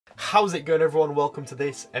How's it going, everyone? Welcome to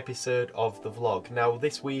this episode of the vlog. Now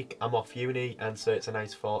this week I'm off uni, and so it's a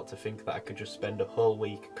nice thought to think that I could just spend a whole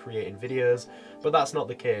week creating videos, but that's not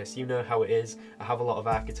the case. You know how it is. I have a lot of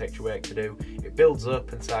architecture work to do. It builds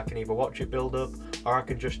up, and so I can either watch it build up or I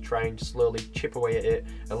can just try and slowly chip away at it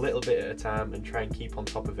a little bit at a time and try and keep on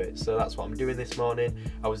top of it. So that's what I'm doing this morning.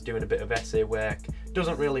 I was doing a bit of essay work.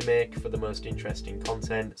 Doesn't really make for the most interesting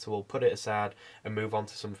content, so we'll put it aside and move on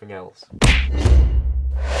to something else.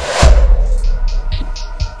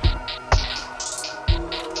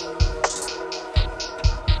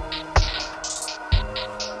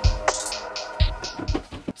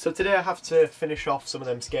 So today I have to finish off some of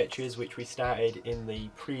them sketches which we started in the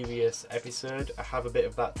previous episode. I have a bit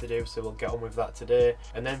of that to do, so we'll get on with that today.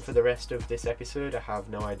 And then for the rest of this episode, I have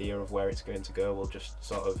no idea of where it's going to go. We'll just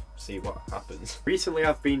sort of see what happens. Recently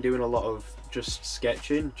I've been doing a lot of just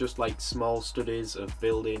sketching, just like small studies of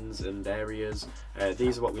buildings and areas.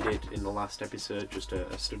 These are what we did in the last episode, just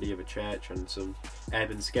a study of a church and some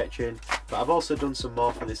urban sketching. But I've also done some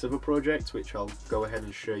more for this other project, which I'll go ahead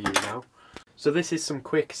and show you now. So this is some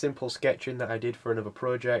quick, simple sketching that I did for another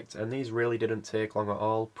project, and these really didn't take long at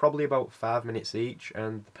all, probably about 5 minutes each,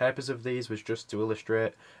 and the purpose of these was just to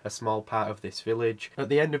illustrate a small part of this village. At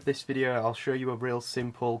the end of this video I'll show you a real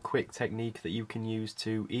simple, quick technique that you can use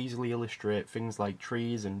to easily illustrate things like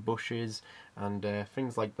trees and bushes and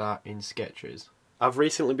things like that in sketches. I've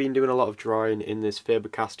recently been doing a lot of drawing in this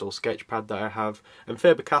Faber-Castell sketch pad that I have, and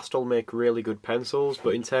Faber-Castell make really good pencils,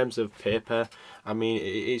 but in terms of paper, I mean,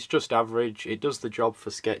 it's just average. It does the job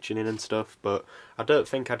for sketching in and stuff, but I don't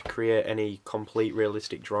think I'd create any complete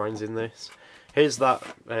realistic drawings in this. Here's that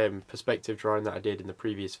perspective drawing that I did in the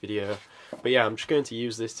previous video. But yeah, I'm just going to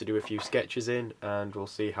use this to do a few sketches in, and we'll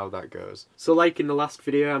see how that goes. So like in the last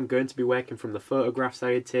video, I'm going to be working from the photographs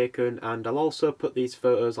I had taken, and I'll also put these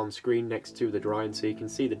photos on screen next to the drawing so you can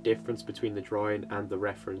see the difference between the drawing and the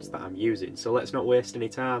reference that I'm using. So let's not waste any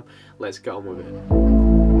time, let's get on with it.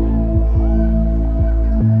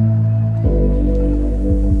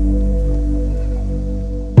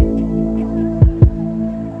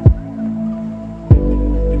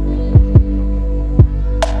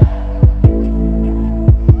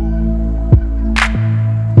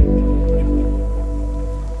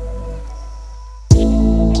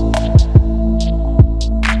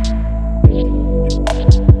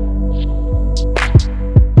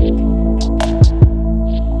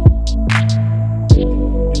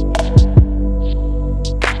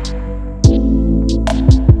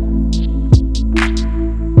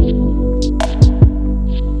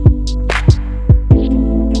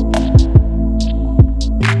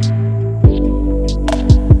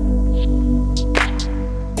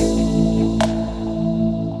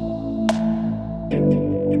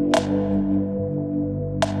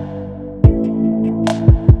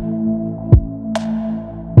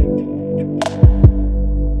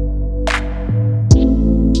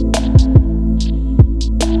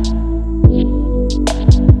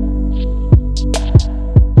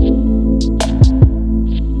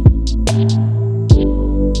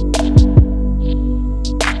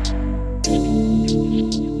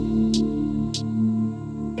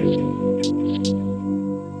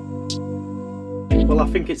 Well, I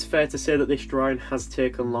think it's fair to say that this drawing has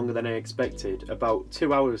taken longer than I expected, about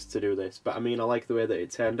 2 hours to do this, but I mean, I like the way that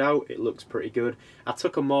it turned out. It looks pretty good. I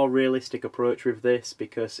took a more realistic approach with this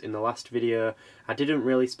because in the last video I didn't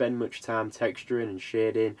really spend much time texturing and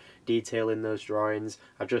shading, detailing those drawings.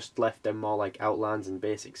 I just left them more like outlines and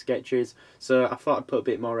basic sketches, so I thought I'd put a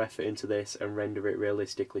bit more effort into this and render it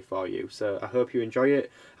realistically for you. So I hope you enjoy it.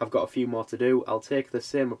 I've got a few more to do. I'll take the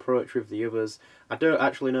same approach with the others. I don't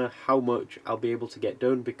actually know how much I'll be able to get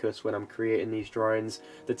done because when I'm creating these drawings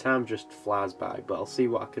the time just flies by, but I'll see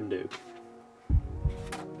what I can do.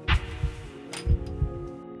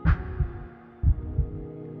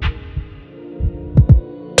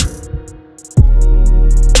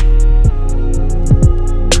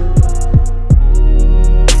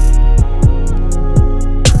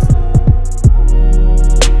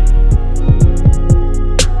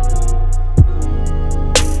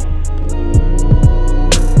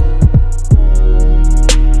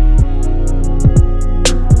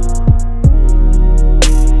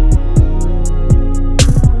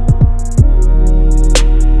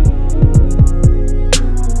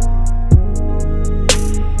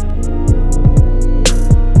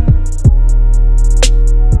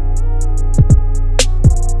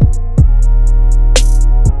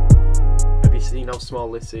 small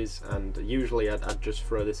this is, and usually I'd just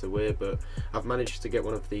throw this away, but I've managed to get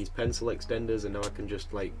one of these pencil extenders and now I can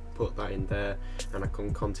just like put that in there and I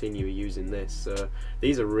can continue using this, so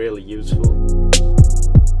these are really useful.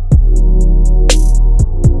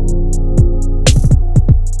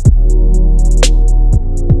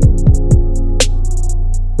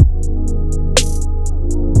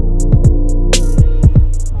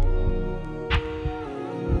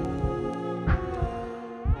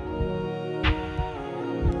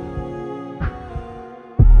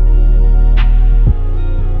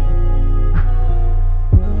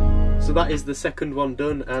 So that is the second one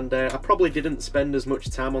done, and I probably didn't spend as much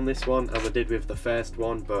time on this one as I did with the first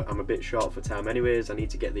one, but I'm a bit short for time anyways. I need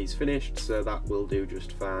to get these finished, so that will do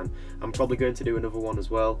just fine. I'm probably going to do another one as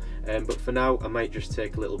well, but for now I might just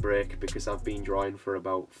take a little break because I've been drawing for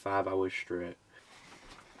about 5 hours straight.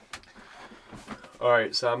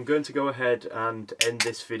 Alright, so I'm going to go ahead and end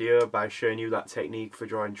this video by showing you that technique for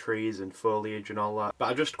drawing trees and foliage and all that. But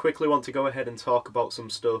I just quickly want to go ahead and talk about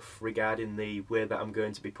some stuff regarding the way that I'm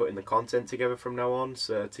going to be putting the content together from now on.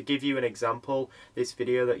 So to give you an example, this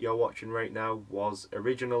video that you're watching right now was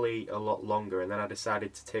originally a lot longer, and then I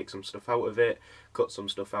decided to take some stuff out of it, cut some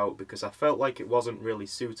stuff out, because I felt like it wasn't really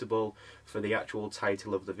suitable for the actual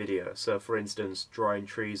title of the video. So for instance, drawing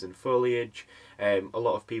trees and foliage, a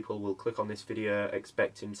lot of people will click on this video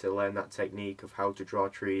expecting to learn that technique of how to draw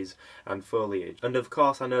trees and foliage. And of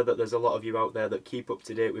course I know that there's a lot of you out there that keep up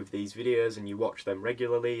to date with these videos and you watch them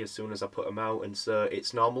regularly as soon as I put them out, and so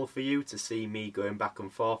it's normal for you to see me going back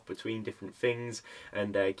and forth between different things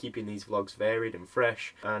and keeping these vlogs varied and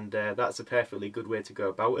fresh, and that's a perfectly good way to go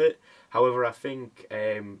about it. However, I think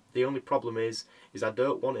the only problem is I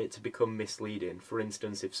don't want it to become misleading. For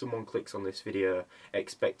instance, if someone clicks on this video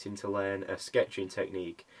expecting to learn a sketching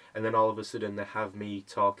technique, and then all of a sudden they have me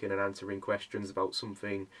talking and answering questions about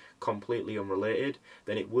something completely unrelated,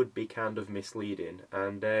 then it would be kind of misleading.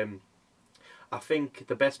 And I think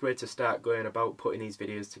the best way to start going about putting these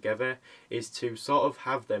videos together is to sort of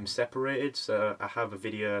have them separated. So I have a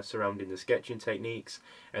video surrounding the sketching techniques,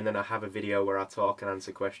 and then I have a video where I talk and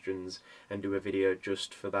answer questions, and do a video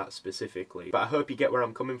just for that specifically. But I hope you get where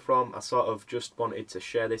I'm coming from. I sort of just wanted to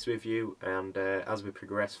share this with you, and as we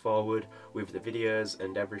progress forward with the videos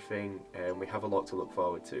and everything, we have a lot to look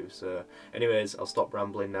forward to. So anyways, I'll stop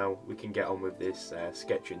rambling now. We can get on with this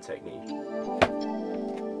sketching technique.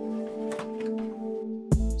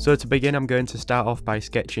 So to begin, I'm going to start off by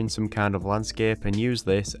sketching some kind of landscape and use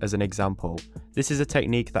this as an example. This is a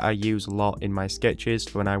technique that I use a lot in my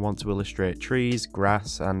sketches when I want to illustrate trees,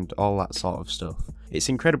 grass and all that sort of stuff. It's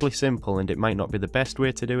incredibly simple and it might not be the best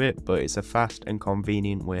way to do it, but it's a fast and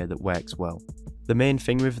convenient way that works well. The main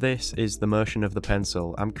thing with this is the motion of the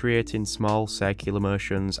pencil. I'm creating small circular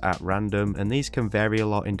motions at random, and these can vary a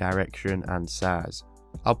lot in direction and size.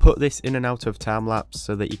 I'll put this in and out of time lapse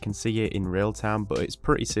so that you can see it in real time, but it's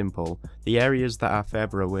pretty simple. The areas that are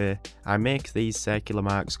further away, I make these circular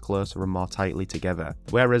marks closer and more tightly together,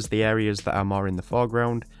 whereas the areas that are more in the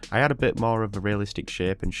foreground, I add a bit more of a realistic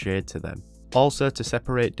shape and shade to them. Also, to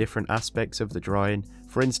separate different aspects of the drawing,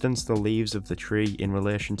 for instance the leaves of the tree in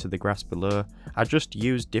relation to the grass below, I just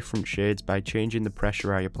use different shades by changing the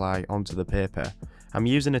pressure I apply onto the paper. I'm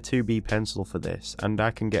using a 2B pencil for this, and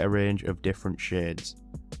I can get a range of different shades.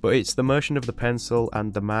 But it's the motion of the pencil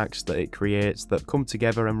and the marks that it creates that come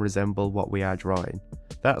together and resemble what we are drawing.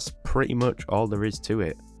 That's pretty much all there is to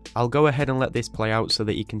it. I'll go ahead and let this play out so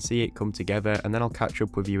that you can see it come together, and then I'll catch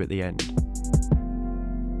up with you at the end.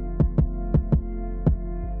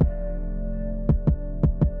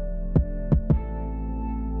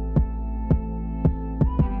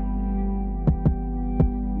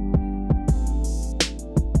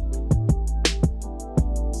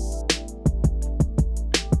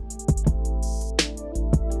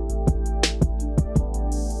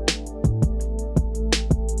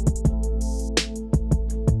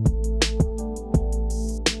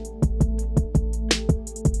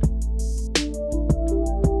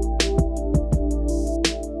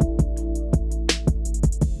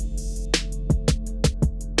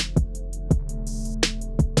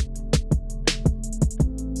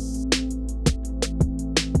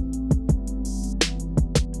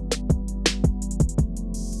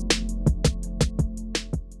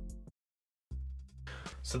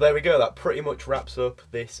 So there we go, that pretty much wraps up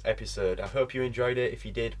this episode. I hope you enjoyed it. If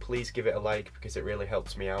you did, please give it a like because it really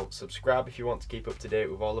helps me out. Subscribe if you want to keep up to date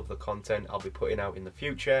with all of the content I'll be putting out in the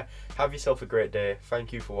future. Have yourself a great day.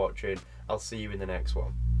 Thank you for watching. I'll see you in the next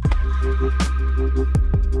one.